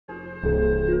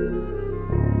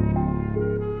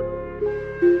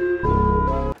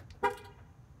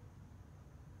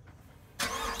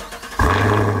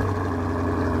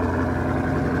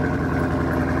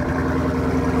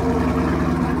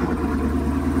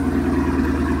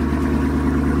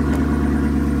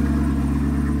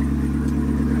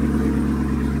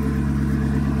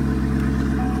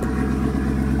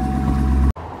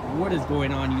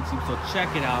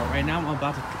check it out. Right now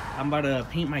I'm about to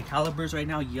paint my calipers right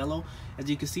now yellow. As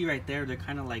you can see right there, they're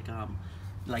kind of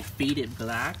like faded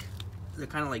black. They're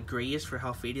kind of like grayish for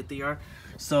how faded they are.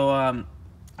 So I'm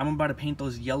about to paint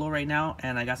those yellow right now,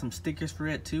 and I got some stickers for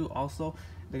it too. Also,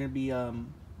 they're gonna be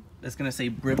it's gonna say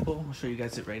Brimble. I'll show you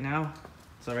guys it right now.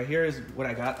 So right here is what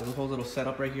I got. The whole little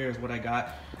setup right here is what I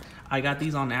got. I got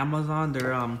these on Amazon.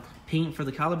 They're paint for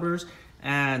the calipers.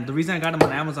 And the reason I got them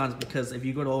on Amazon is because if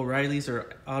you go to O'Reilly's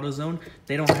or AutoZone,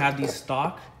 they don't have these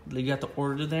stock. You have to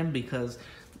order them because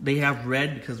they have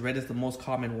red, because red is the most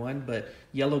common one, but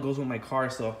yellow goes with my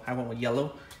car, so I went with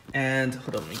yellow. And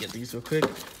hold on, let me get these real quick.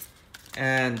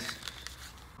 And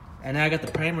then I got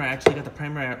the primer. I actually got the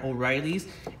primer at O'Reilly's,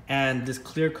 and this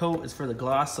clear coat is for the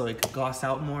gloss, so it can gloss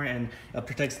out more and it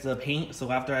protects the paint.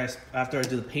 So after I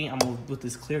do the paint, I'm gonna with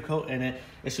this clear coat, and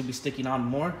it should be sticking on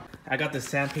more. I got the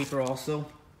sandpaper also.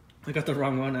 I got the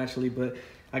wrong one actually, but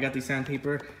I got the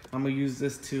sandpaper. I'm gonna use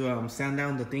this to sand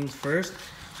down the things first,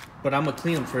 but I'm gonna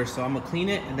clean them first. So I'm gonna clean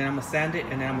it, and then I'm gonna sand it,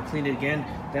 and then I'm gonna clean it again.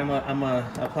 Then I'm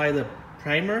gonna apply the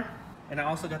primer. And I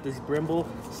also got these Brimble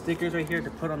stickers right here to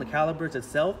put on the calipers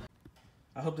itself.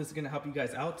 I hope this is going to help you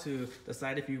guys out to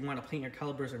decide if you want to paint your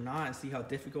calipers or not, and see how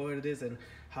difficult it is and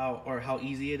how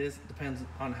easy it is. Depends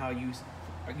on how you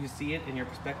see it in your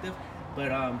perspective.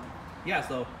 But yeah,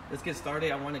 so let's get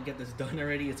started. I want to get this done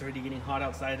already. It's already getting hot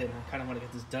outside, and I kind of want to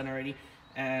get this done already.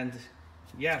 And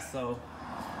yeah, so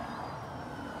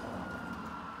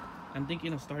I'm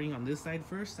thinking of starting on this side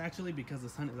first, actually, because the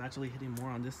sun is actually hitting more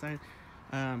on this side.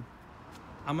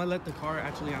 I'm gonna let the car,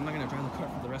 actually, I'm not gonna drive the car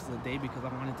for the rest of the day because I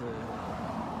wanted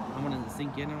to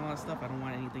sink in and all that stuff. I don't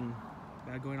want anything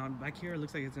bad going on back here. It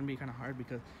looks like it's gonna be kind of hard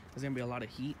because there's gonna be a lot of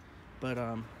heat, but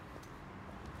I'll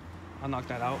knock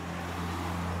that out.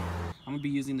 I'm gonna be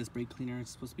using this brake cleaner.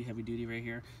 It's supposed to be heavy duty right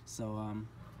here. So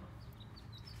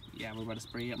yeah, we're about to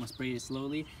spray it. I'm gonna spray it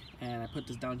slowly, and I put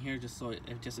this down here just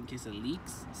in case it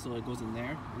leaks, so it goes in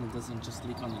there and it doesn't just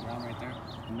leak on the ground right there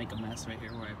and make a mess right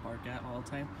here where I park at all the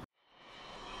time.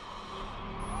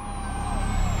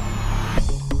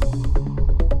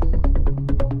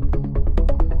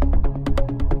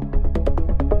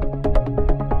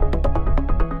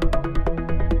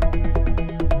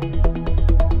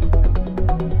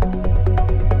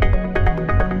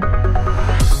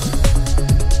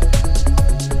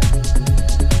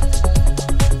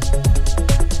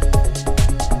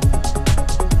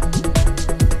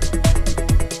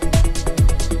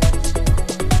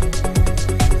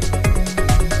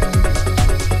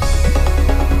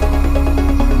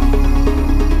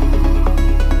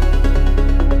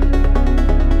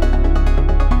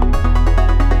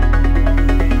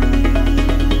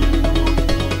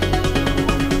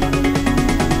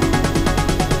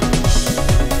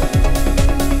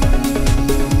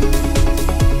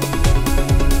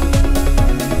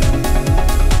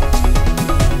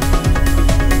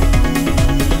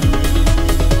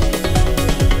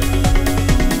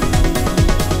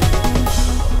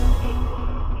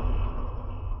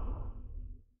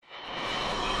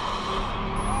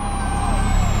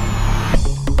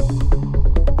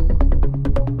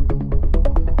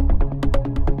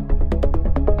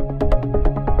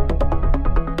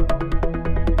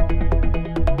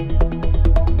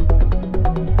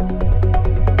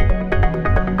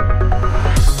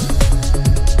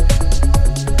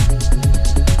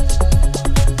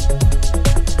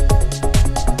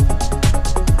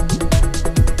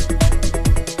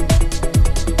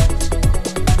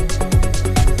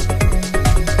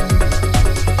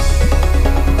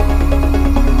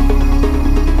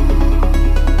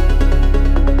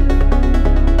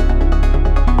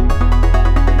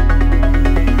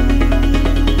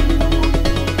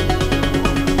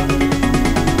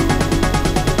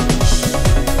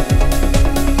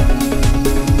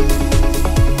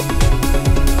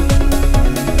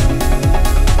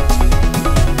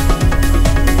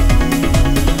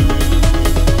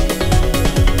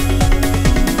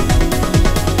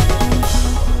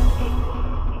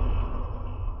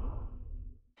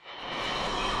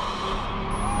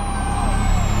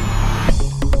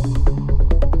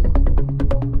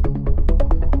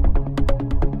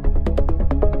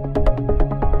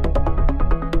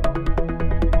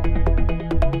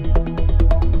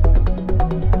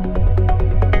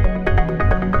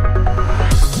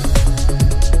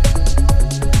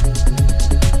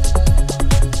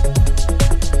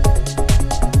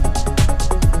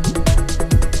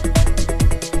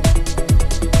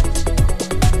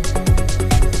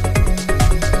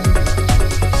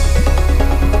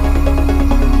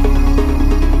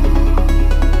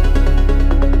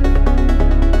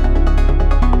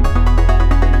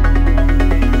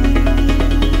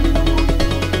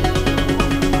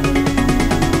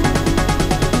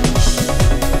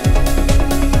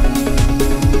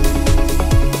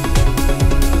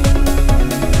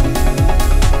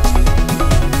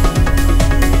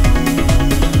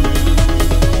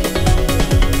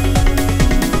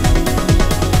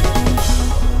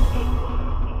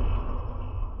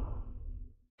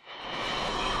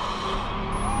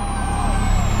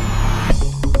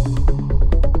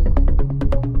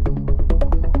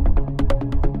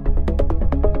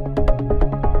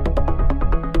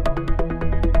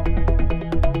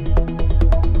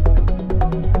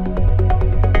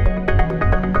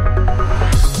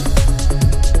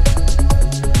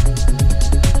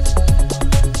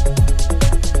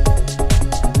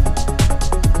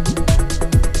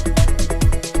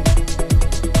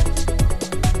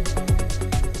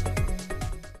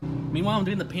 Meanwhile, I'm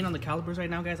doing the paint on the calipers right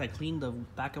now, guys. I cleaned the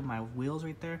back of my wheels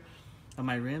right there, of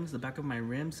my rims, the back of my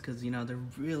rims, because, you know, they're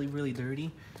really, really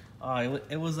dirty.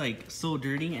 It was like so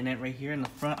dirty. And then right here in the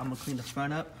front, I'm gonna clean the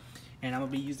front up, and I'm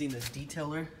gonna be using this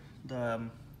detailer, the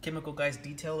Chemical Guys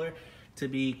detailer, to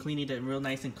be cleaning it real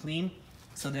nice and clean.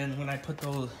 So then when I put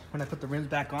the rims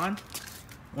back on,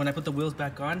 when I put the wheels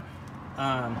back on,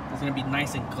 it's gonna be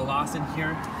nice and gloss in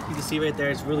here. You can see right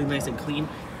there, it's really nice and clean.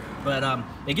 But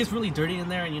it gets really dirty in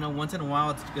there, and, you know, once in a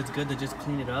while it's good to just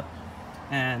clean it up.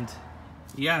 And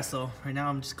yeah, so right now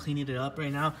I'm just cleaning it up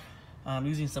right now. I'm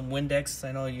using some Windex.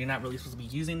 I know you're not really supposed to be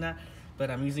using that,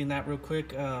 but I'm using that real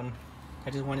quick. I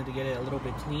just wanted to get it a little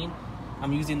bit clean.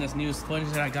 I'm using this new sponge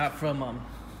that I got from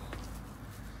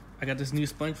this new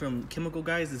sponge from Chemical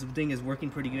Guys. This thing is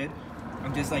working pretty good.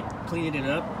 I'm just like cleaning it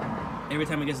up. Every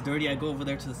time it gets dirty, I go over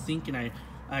there to the sink and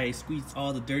I squeeze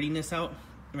all the dirtiness out.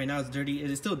 Right now it's dirty.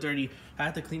 It is still dirty. I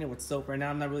have to clean it with soap. Right now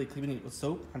I'm not really cleaning it with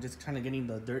soap. I'm just kind of getting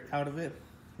the dirt out of it,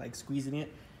 like squeezing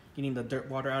it, getting the dirt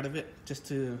water out of it, just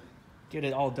to get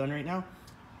it all done right now.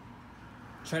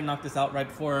 Try to knock this out right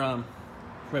before I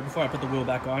put the wheel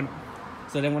back on.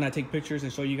 So then when I take pictures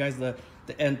and show you guys the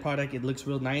end product, it looks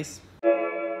real nice.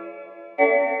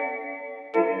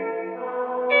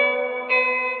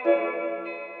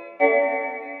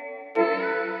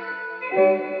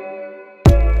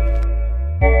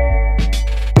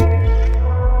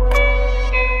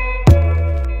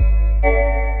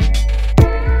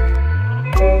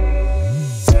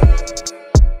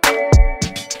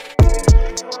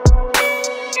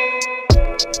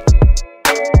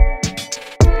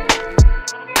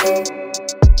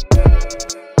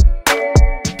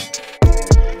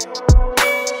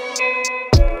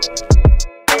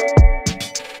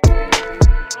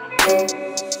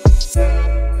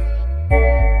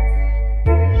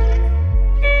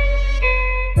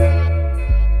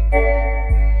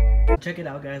 Check it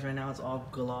out, guys. Right now it's all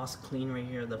gloss clean right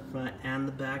here, the front and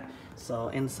the back. So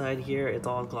inside here it's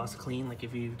all gloss clean. Like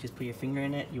if you just put your finger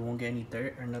in it, you won't get any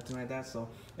dirt or nothing like that. So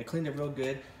it cleaned it real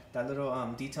good. That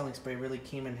little detailing spray really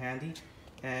came in handy.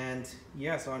 And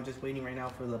yeah, so I'm just waiting right now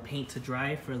for the paint to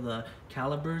dry for the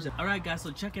calipers. All right, guys,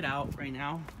 so check it out right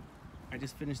now. I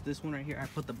just finished this one right here. I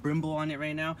put the Brembo on it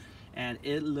right now, and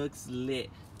it looks lit.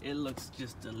 It looks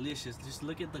just delicious. Just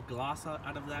look at the gloss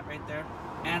out of that right there.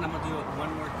 And I'm gonna do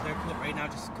one more clear coat right now,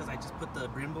 just because I just put the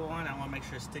Brembo on. I want to make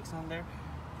sure it sticks on there.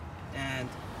 And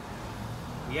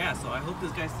yeah, so I hope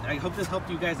this helped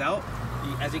you guys out.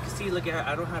 As you can see, look at,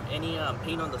 I don't have any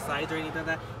paint on the sides or anything like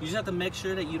that. You just have to make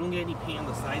sure that you don't get any paint on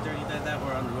the sides or anything like that,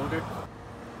 or on the rotor.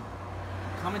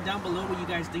 Comment down below what you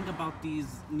guys think about these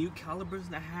new calipers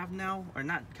that I have now, or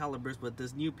not calipers, but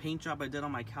this new paint job I did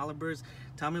on my calipers.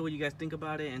 Tell me what you guys think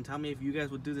about it, and tell me if you guys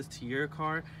would do this to your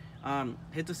car.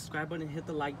 Hit the subscribe button, hit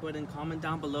the like button, comment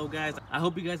down below, guys. I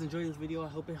hope you guys enjoyed this video. I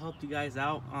hope it helped you guys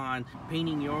out on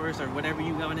painting yours, or whatever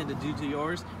you wanted to do to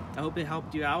yours. I hope it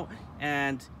helped you out.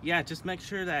 And yeah, just make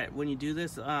sure that when you do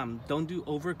this, don't do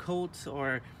overcoats,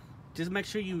 or just make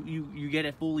sure you get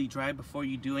it fully dry before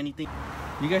you do anything.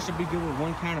 You guys should be good with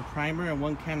one can of primer and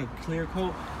one can of clear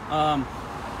coat.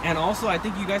 And also, I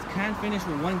think you guys can finish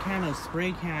with one can of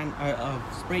spray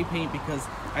paint, because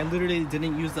I literally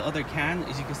didn't use the other can.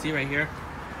 As you can see right here,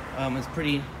 it's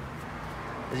pretty.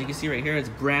 As you can see right here, it's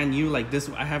brand new. Like this,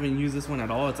 I haven't used this one at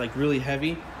all. It's like really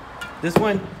heavy. This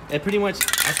one, it pretty much,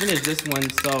 I finished this one.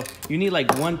 So you need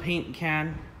like one paint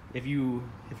can. If you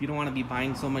don't want to be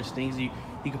buying so much things, you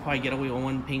could probably get away with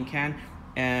one paint can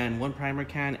and one primer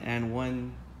can and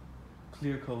one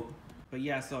clear coat. But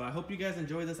yeah, so I hope you guys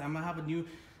enjoy this. I'm gonna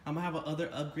have another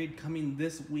upgrade coming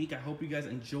this week. I hope you guys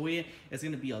enjoy it. It's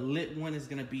gonna be a lit one. It's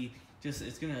gonna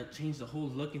change the whole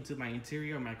look into my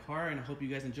interior of my car, and I hope you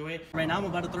guys enjoy it. Right now I'm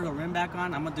about to throw the rim back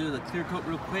on. I'm gonna do the clear coat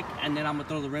real quick, and then I'm gonna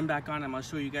throw the rim back on. I'm gonna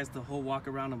show you guys the whole walk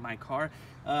around of my car.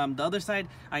 The other side,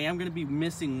 I am gonna be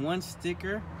missing one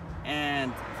sticker.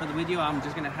 And for the video, I'm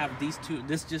just gonna have these two,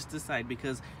 this side,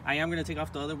 because I am gonna take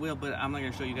off the other wheel, but I'm not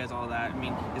gonna show you guys all that. I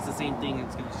mean, it's the same thing.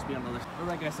 It's gonna just be on the other side. All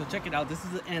right, guys, so check it out. This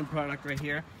is the end product right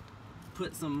here.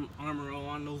 Put some armor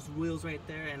on those wheels right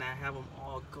there, and I have them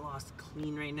all gloss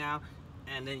clean right now.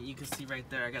 And then you can see right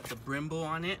there, I got the Brembo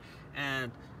on it,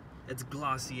 and it's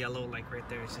glossy yellow, like right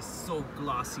there. It's just so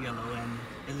glossy yellow, and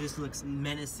it just looks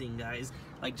menacing, guys.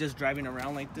 Like just driving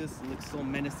around like this, it looks so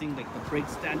menacing. Like the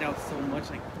brakes stand out so much.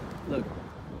 Like, look,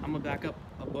 I'm gonna back up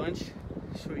a bunch,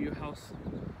 show you how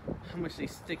much they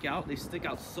stick out. They stick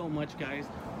out so much, guys.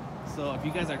 So if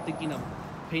you guys are thinking of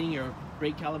painting your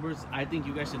brake calipers, I think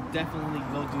you guys should definitely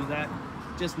go do that.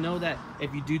 Just know that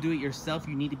if you do it yourself,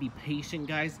 you need to be patient,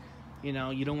 guys. You know,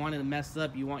 you don't want it to mess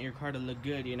up. You want your car to look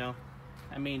good, you know.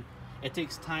 I mean, It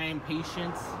takes time,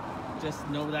 patience. Just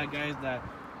know that, guys, that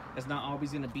it's not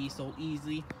always gonna be so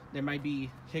easy. There might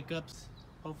be hiccups.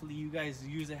 Hopefully you guys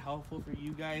use it helpful for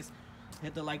you guys.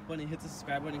 Hit the like button, hit the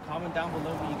subscribe button, comment down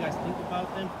below what you guys think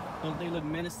about them. Don't they look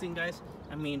menacing, guys?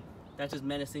 I mean, that's just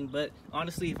menacing, but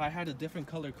honestly, if I had a different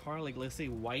color car, like let's say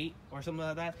white or something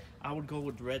like that, I would go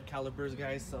with red calipers,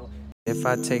 guys. So if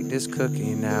I take this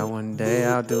cookie now, one day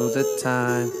I'll do the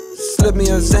time. Slip me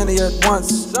a Zanny at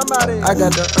once. Somebody, I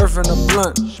got the earth and the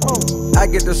blunt. I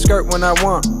get the skirt when I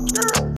want.